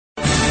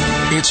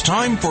It's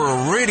time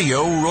for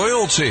Radio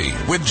Royalty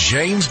with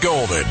James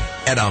Golden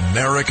and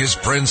America's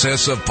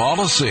Princess of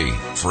Policy,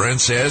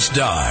 Princess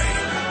Di.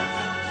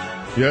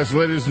 Yes,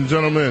 ladies and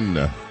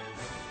gentlemen,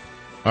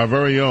 our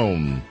very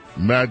own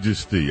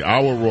Majesty,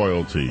 our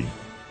royalty,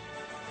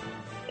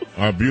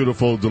 our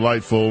beautiful,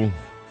 delightful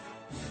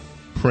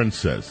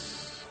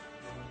princess,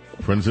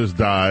 Princess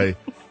Di,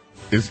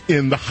 is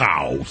in the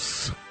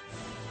house.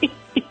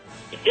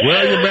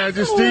 Well, Your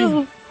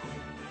Majesty,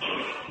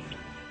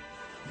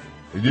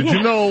 did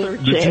you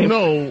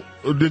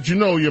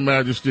know, Your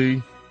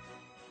Majesty,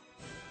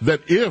 that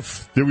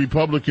if the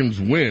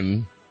Republicans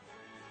win,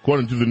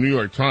 according to the New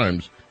York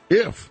Times,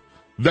 if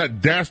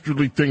that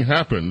dastardly thing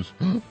happens,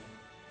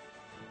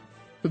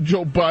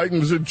 Joe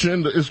Biden's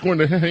agenda is going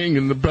to hang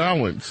in the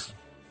balance.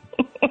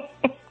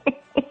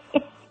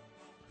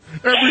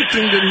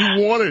 Everything that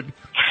he wanted,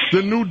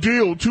 the New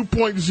Deal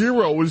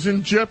 2.0, is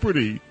in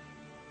jeopardy.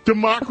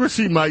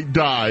 Democracy might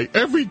die.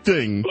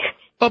 Everything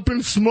up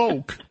in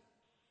smoke.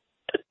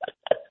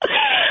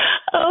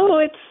 Oh,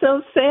 it's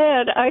so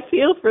sad. I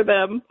feel for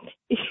them.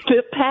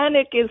 The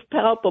panic is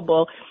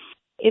palpable.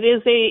 It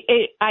is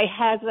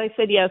as I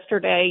said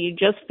yesterday, you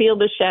just feel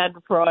the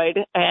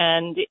schadenfreude.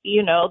 And,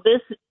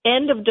 this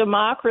end of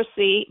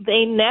democracy,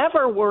 they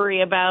never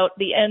worry about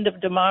the end of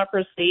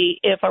democracy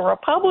if a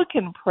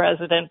Republican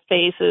president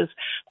faces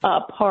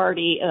a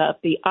party,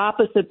 the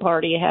opposite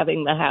party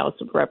having the House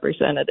of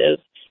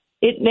Representatives.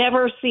 It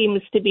never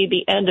seems to be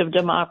the end of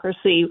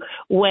democracy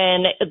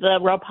when the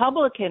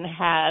Republican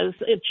has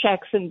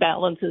checks and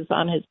balances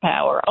on his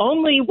power,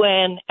 only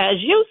when, as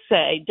you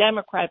say,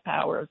 Democrat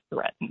power is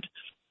threatened.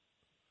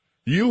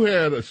 You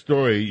had a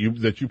story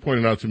that you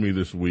pointed out to me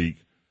this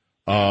week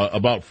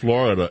about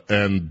Florida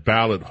and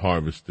ballot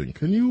harvesting.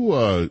 Can you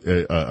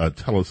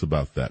tell us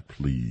about that,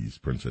 please,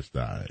 Princess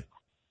Di?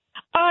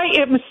 I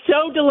am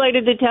so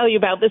delighted to tell you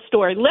about this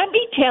story. Let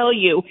me tell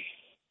you,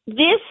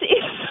 this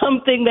is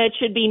something that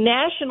should be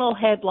national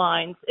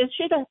headlines. It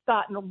should have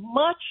gotten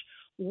much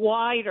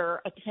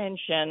wider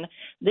attention.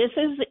 This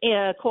is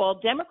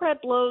called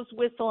Democrat Blows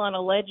Whistle on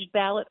Alleged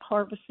Ballot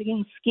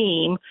Harvesting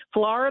Scheme.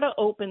 Florida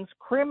opens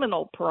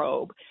criminal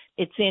probe.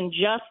 It's in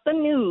Just the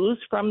News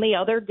from the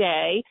other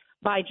day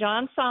by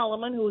John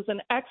Solomon, who's an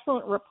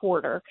excellent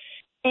reporter.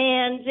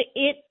 And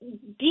it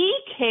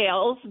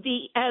details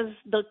as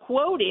the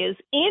quote is,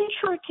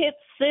 intricate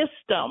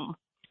system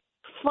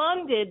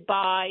funded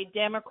by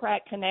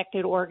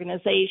Democrat-connected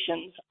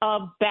organizations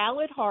of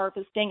ballot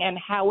harvesting and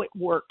how it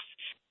works.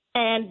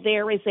 And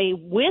there is a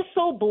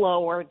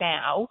whistleblower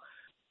now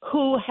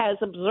who has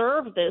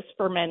observed this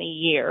for many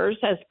years,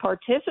 has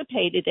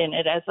participated in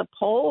it as a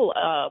poll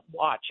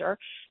watcher,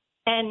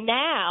 and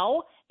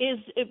now is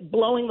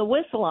blowing the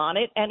whistle on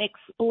it and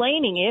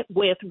explaining it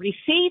with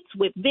receipts,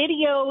 with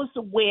videos,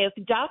 with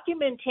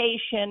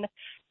documentation.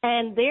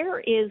 And there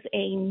is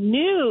a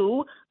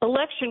new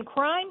election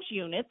crimes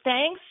unit,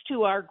 thanks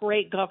to our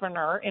great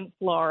governor in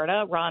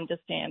Florida, Ron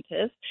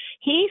DeSantis.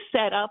 He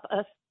set up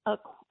a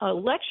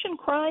election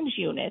crimes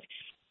unit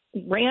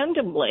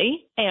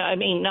recently,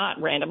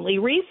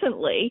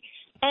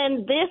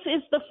 and this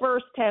is the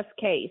first test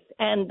case.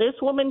 And this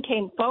woman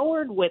came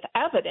forward with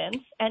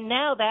evidence, and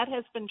now that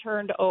has been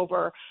turned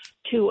over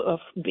to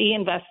be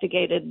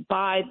investigated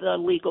by the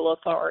legal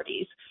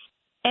authorities.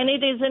 And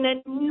it is an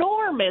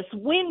enormous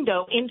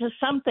window into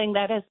something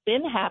that has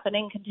been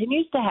happening,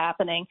 continues to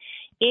happening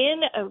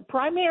in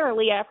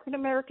primarily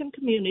African-American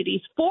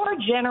communities for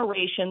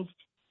generations,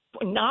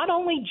 not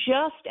only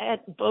just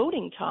at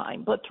voting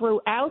time, but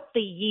throughout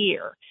the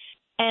year.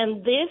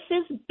 And this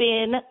has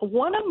been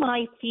one of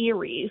my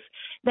theories,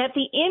 that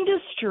the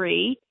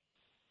industry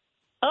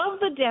of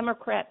the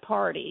Democrat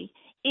Party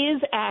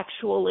is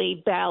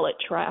actually ballot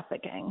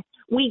trafficking.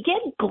 We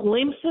get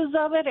glimpses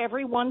of it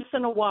every once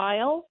in a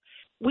while.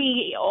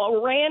 We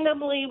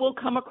randomly will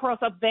come across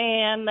a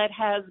van that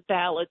has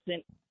ballots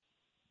in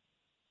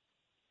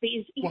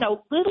these,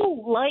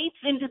 little lights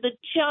into the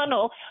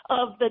tunnel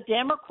of the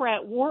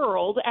Democrat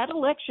world at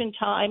election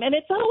time. And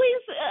it's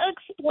always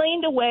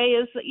explained away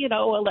as,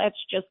 well, that's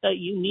just a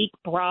unique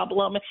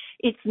problem.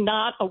 It's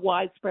not a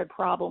widespread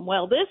problem.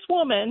 Well, this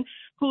woman,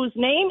 whose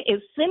name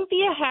is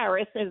Cynthia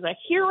Harris, is a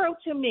hero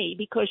to me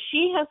because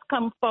she has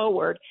come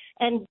forward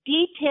and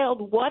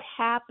detailed what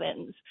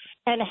happens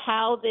and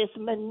how this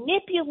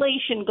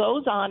manipulation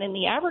goes on in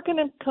the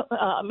African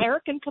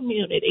American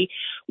community,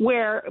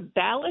 where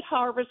ballot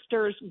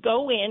harvesters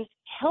go in,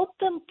 help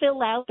them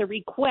fill out the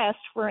request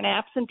for an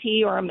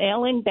absentee or a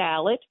mail-in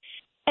ballot,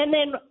 and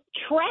then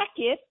track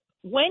it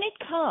when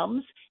it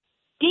comes,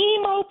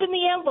 steam open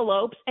the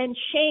envelopes, and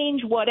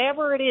change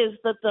whatever it is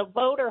that the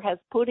voter has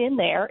put in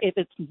there if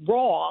it's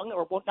wrong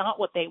or not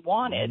what they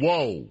wanted.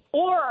 Whoa.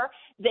 Or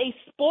they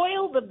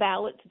spoil the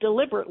ballots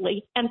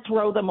deliberately and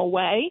throw them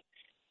away.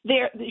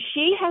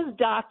 She has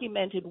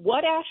documented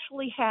what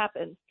actually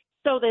happened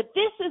so that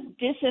this is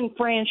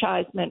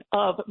disenfranchisement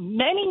of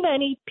many,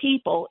 many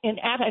people. And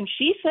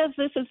she says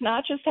this is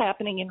not just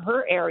happening in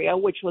her area,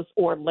 which was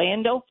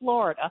Orlando,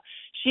 Florida.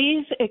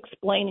 She's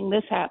explaining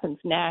this happens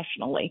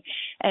nationally.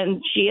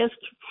 And she has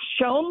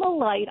shone the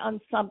light on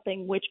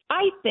something which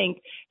I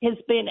think has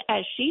been,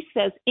 as she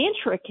says,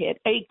 intricate,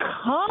 a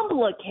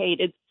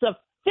complicated,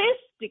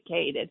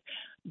 sophisticated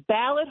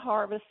ballot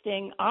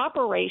harvesting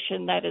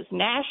operation that is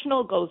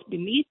national, goes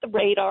beneath the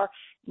radar,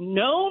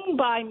 known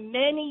by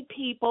many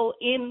people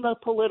in the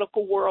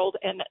political world,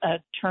 and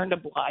turned a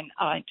blind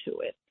eye to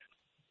it.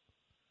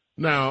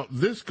 Now,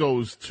 this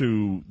goes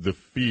to the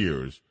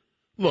fears.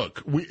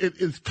 Look,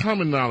 it's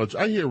common knowledge.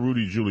 I hear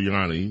Rudy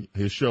Giuliani,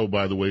 his show,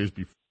 by the way, is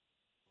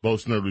Bo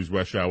Snerdley's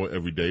Rush Hour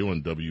every day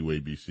on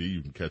WABC.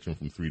 You can catch him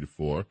from 3 to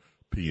 4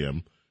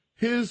 p.m.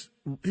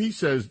 He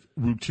says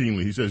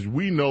routinely,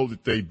 we know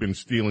that they've been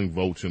stealing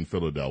votes in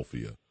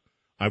Philadelphia.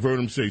 I've heard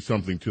him say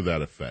something to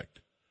that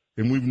effect.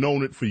 And we've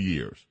known it for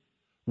years.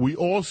 We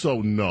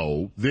also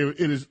know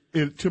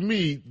to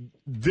me,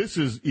 this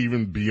is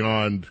even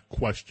beyond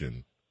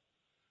question,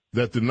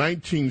 that the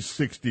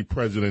 1960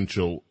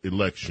 presidential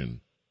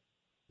election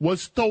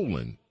was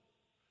stolen.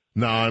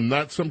 Now, I'm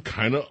not some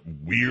kind of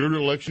weird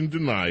election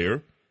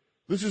denier.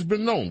 This has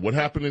been known. What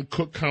happened in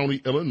Cook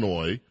County,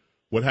 Illinois,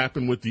 what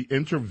happened with the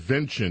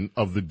intervention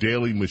of the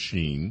Daley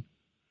machine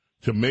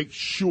to make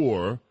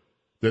sure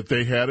that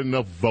they had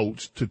enough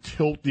votes to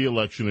tilt the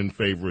election in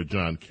favor of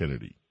John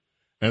Kennedy,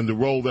 and the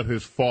role that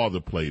his father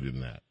played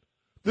in that.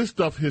 This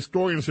stuff,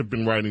 historians have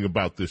been writing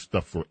about this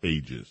stuff for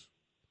ages.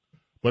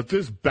 But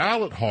this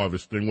ballot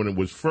harvesting, when it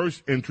was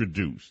first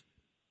introduced,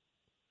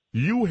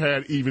 you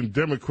had even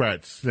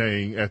Democrats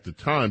saying at the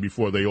time,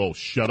 before they all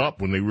shut up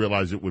when they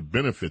realized it would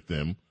benefit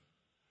them,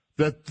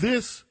 that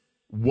this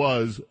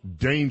was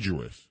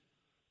dangerous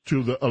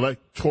to the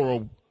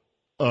electoral,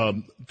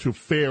 to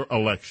fair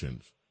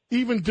elections.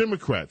 Even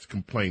Democrats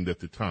complained at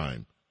the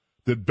time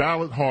that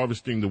ballot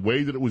harvesting, the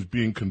way that it was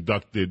being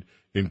conducted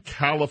in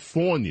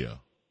California,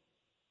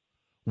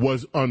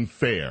 was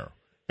unfair.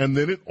 And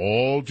then it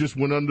all just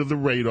went under the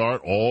radar.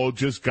 It all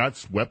just got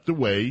swept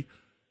away.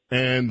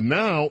 And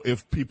now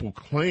if people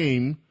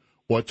claim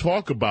or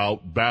talk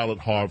about ballot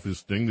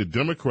harvesting, the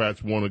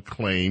Democrats want to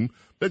claim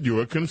that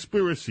you're a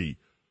conspiracy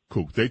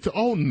kook.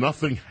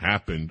 Nothing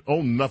happened.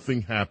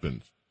 Nothing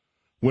happens.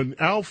 When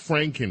Al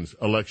Franken's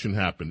election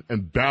happened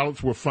and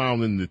ballots were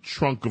found in the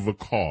trunk of a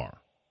car,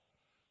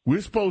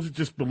 we're supposed to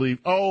just believe,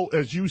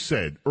 as you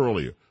said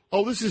earlier,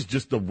 this is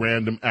just a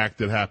random act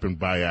that happened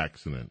by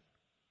accident.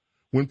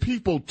 When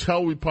people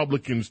tell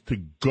Republicans to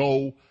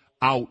go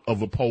out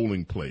of a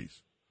polling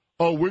place,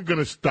 we're going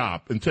to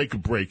stop and take a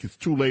break, it's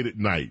too late at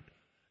night,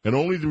 and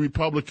only the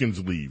Republicans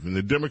leave, and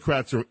the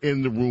Democrats are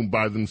in the room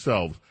by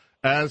themselves,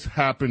 as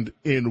happened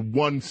in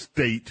one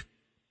state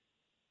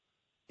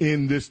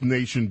in this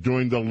nation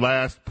during the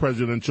last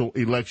presidential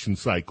election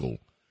cycle.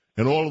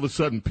 And all of a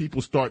sudden,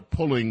 people start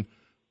pulling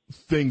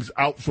things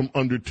out from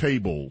under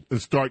table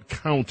and start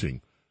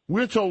counting.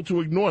 We're told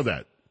to ignore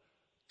that.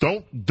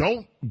 Don't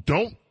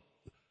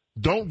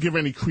give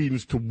any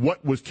credence to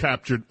what was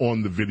captured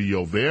on the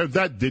video there.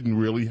 That didn't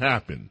really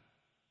happen.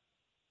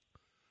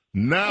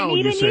 Now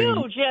you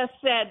just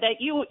said that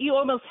you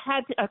almost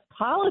had to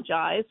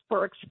apologize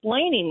for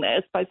explaining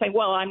this by saying,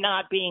 well, I'm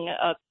not being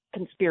a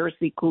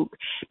conspiracy kook,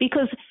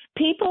 because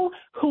people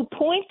who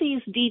point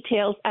these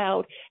details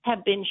out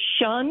have been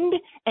shunned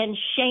and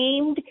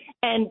shamed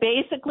and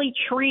basically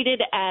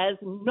treated as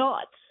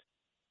nuts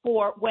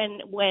for when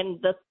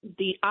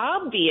the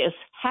obvious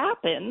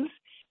happens.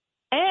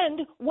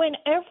 And when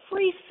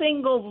every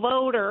single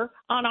voter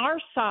on our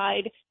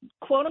side,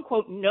 quote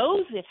unquote,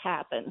 knows it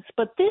happens.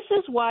 But this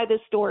is why this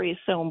story is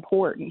so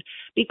important,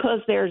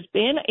 because there's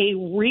been a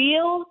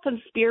real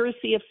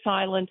conspiracy of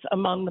silence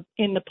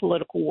in the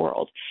political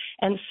world.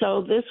 And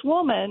so this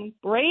woman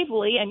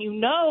bravely, and you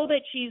know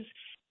that she's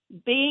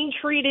being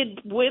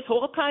treated with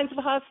all kinds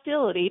of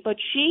hostility, but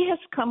she has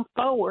come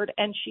forward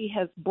and she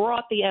has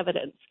brought the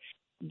evidence.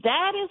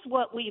 That is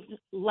what we've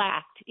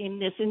lacked in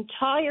this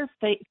entire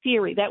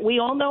theory that we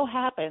all know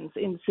happens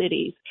in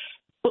cities,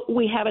 but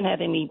we haven't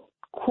had any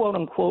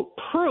quote-unquote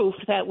proof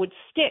that would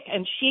stick.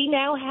 And she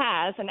now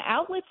has an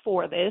outlet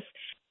for this,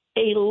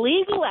 a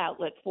legal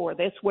outlet for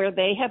this, where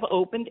they have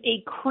opened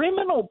a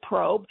criminal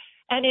probe,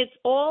 and it's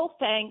all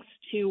thanks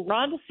to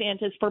Ron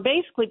DeSantis for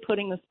basically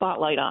putting the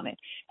spotlight on it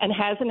and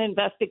has an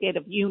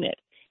investigative unit.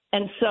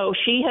 And so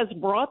she has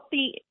brought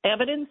the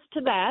evidence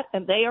to that,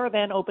 and they are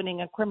then opening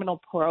a criminal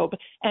probe.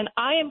 And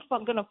I am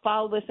going to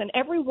follow this, and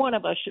every one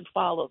of us should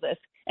follow this,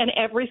 and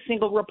every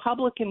single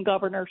Republican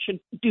governor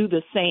should do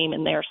the same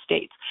in their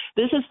states.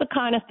 This is the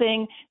kind of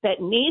thing that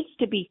needs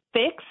to be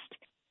fixed,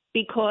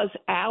 because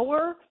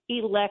our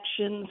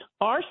elections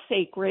are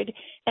sacred,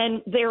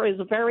 and there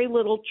is very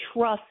little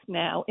trust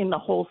now in the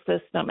whole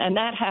system, and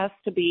that has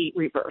to be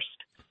reversed.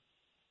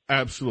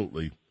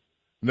 Absolutely.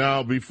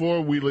 Now,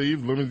 before we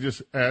leave, let me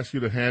just ask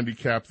you to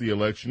handicap the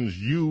elections.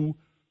 You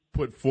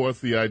put forth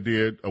the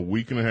idea a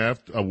week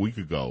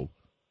ago,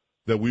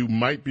 that we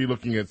might be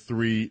looking at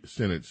 3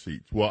 Senate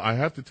seats. Well, I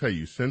have to tell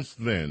you, since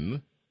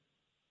then,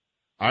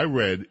 I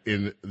read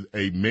in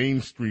a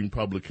mainstream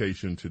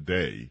publication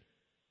today,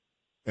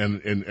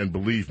 and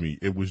believe me,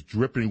 it was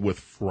dripping with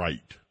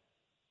fright,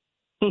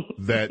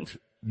 that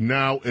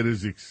now it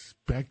is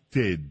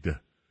expected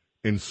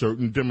in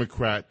certain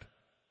Democrat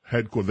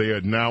headquarters. They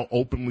are now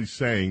openly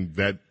saying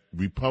that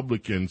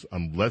Republicans,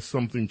 unless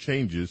something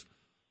changes,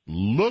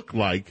 look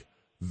like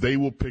they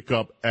will pick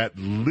up at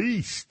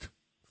least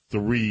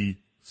 3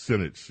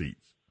 Senate seats.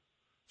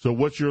 So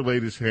what's your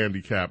latest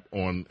handicap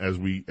on as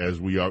we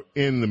are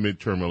in the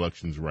midterm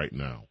elections right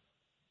now?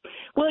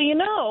 Well,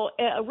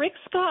 Rick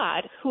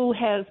Scott, who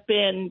has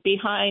been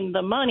behind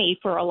the money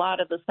for a lot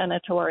of the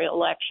senatorial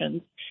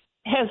elections,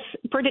 has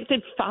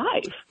predicted 5.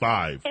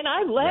 5. And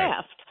I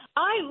laughed.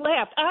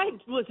 Right. I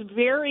was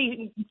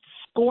very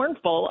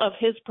scornful of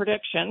his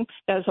prediction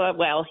as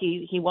well.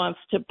 He wants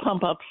to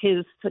pump up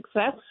his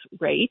success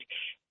rate.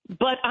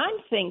 But I'm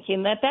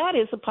thinking that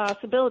is a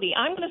possibility.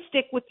 I'm going to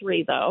stick with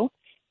 3, though,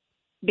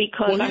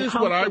 because well, here's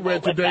what I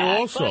read today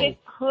also. But it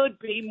could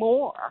be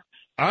more.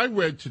 I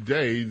read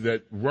today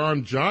that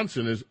Ron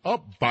Johnson is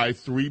up by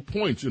 3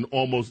 points in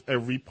almost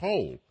every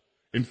poll.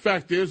 In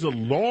fact, there's a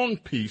long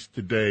piece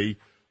today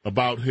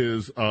about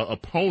his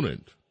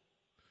opponent,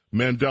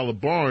 Mandela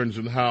Barnes,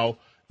 and how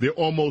they're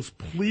almost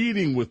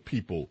pleading with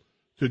people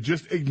to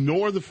just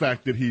ignore the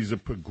fact that he's a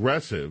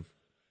progressive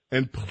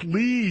and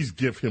please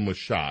give him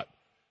a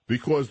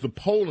because the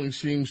polling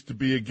seems to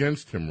be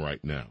against him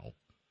right now.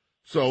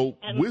 So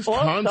and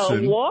Wisconsin.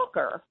 Also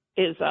Walker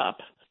is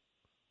up.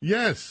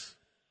 Yes.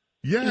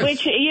 Yes.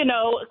 Which,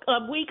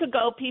 a week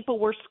ago people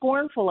were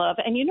scornful of.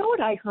 And you know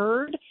what I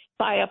heard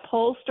by a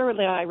pollster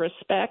that I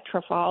respect,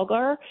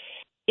 Trafalgar,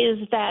 is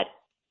that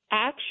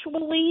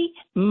actually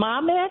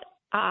Mehmet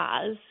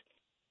Oz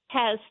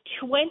has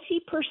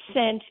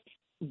 20%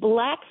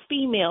 black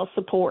female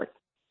support,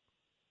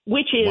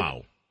 which is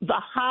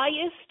the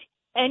highest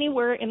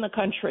anywhere in the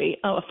country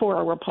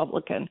for a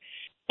Republican.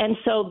 And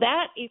so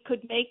that it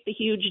could make the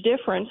huge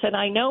difference. And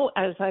I know,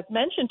 as I've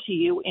mentioned to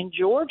you, in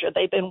Georgia,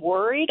 they've been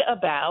worried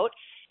about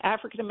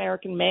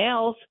African-American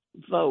males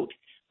vote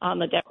on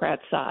the Democrat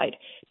side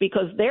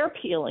because they're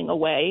peeling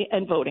away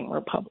and voting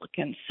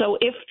Republican. So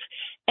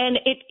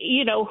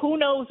who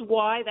knows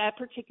why that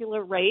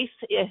particular race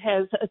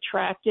has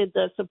attracted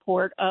the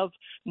support of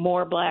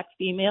more black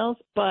females,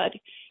 but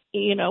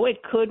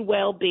it could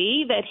well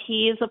be that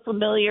he is a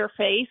familiar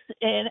face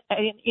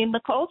in the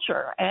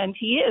culture, and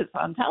he is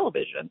on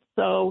television.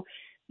 So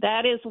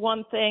that is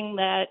one thing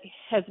that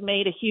has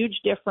made a huge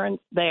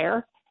difference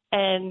there,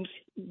 and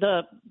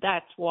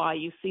that's why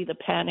you see the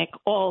panic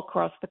all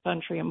across the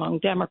country among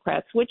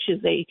Democrats, which is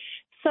a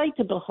sight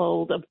to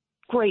behold of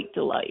great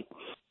delight.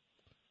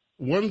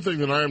 One thing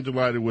that I am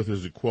delighted with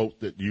is a quote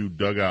that you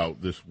dug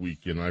out this week,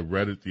 and I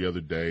read it the other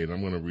day, and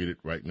I'm going to read it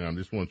right now. I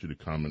just want you to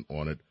comment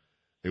on it.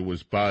 It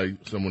was by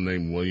someone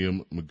named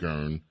William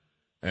McGurn.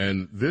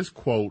 And this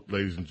quote,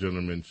 ladies and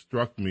gentlemen,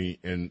 struck me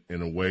in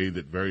a way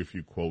that very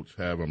few quotes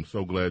have. I'm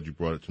so glad you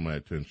brought it to my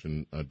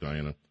attention,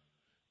 Diana.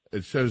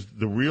 It says,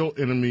 the real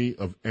enemy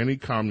of any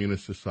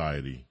communist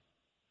society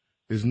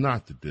is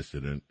not the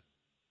dissident.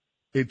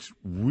 Its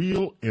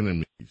real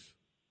enemies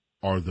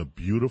are the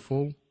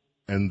beautiful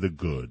and the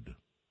good,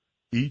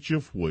 each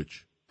of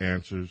which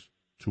answers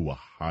to a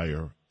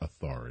higher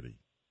authority.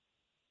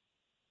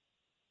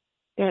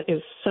 That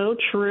is so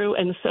true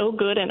and so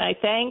good. And I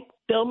thank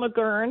Bill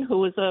McGurn, who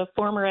was a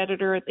former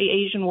editor at the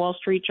Asian Wall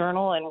Street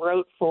Journal and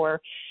wrote for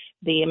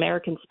the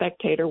American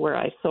Spectator, where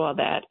I saw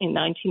that in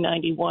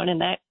 1991.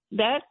 And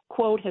that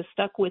quote has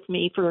stuck with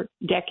me for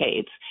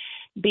decades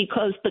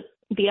because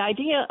the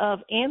idea of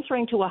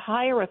answering to a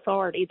higher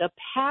authority, the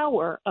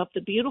power of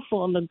the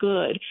beautiful and the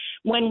good,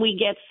 when we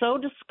get so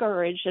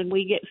discouraged and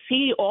we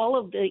see all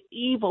of the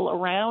evil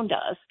around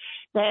us,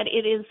 that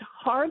it is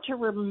hard to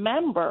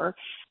remember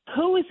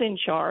who is in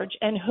charge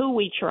and who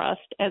we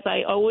trust. As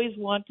I always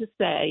want to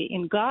say,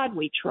 in God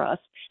we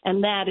trust,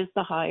 and that is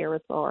the higher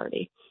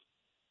authority.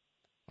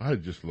 I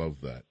just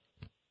love that.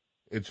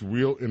 Its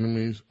real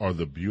enemies are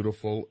the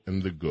beautiful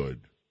and the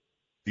good,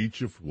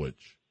 each of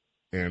which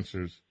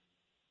answers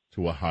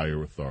to a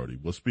higher authority.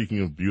 Well,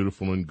 speaking of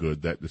beautiful and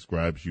good, that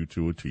describes you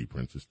to a T,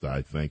 Princess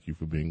Di. Thank you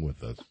for being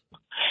with us.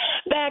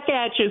 Back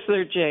at you,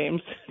 Sir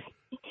James.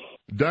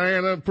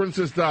 Diana,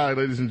 Princess Di,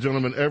 ladies and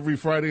gentlemen, every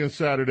Friday and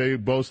Saturday,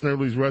 Bo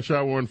Snerdley's Rush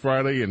Hour on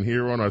Friday, and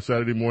here on our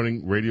Saturday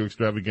morning radio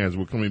extravaganza.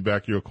 We're coming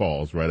back to your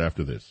calls right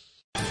after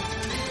this.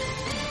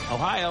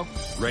 Ohio,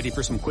 ready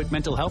for some quick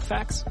mental health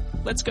facts?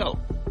 Let's go.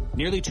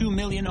 Nearly 2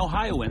 million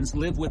Ohioans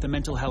live with a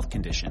mental health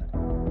condition.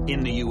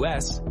 In the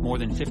U.S., more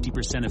than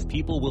 50% of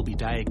people will be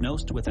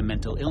diagnosed with a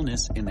mental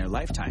illness in their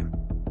lifetime.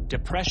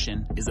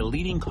 Depression is a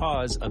leading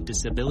cause of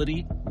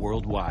disability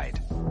worldwide.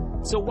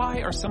 So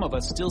why are some of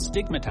us still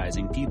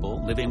stigmatizing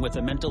people living with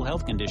a mental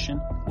health condition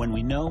when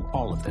we know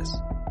all of this?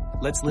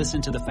 Let's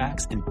listen to the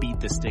facts and beat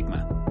the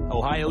stigma.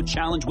 Ohio,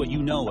 challenge what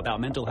you know about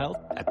mental health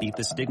at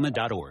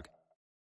beatthestigma.org.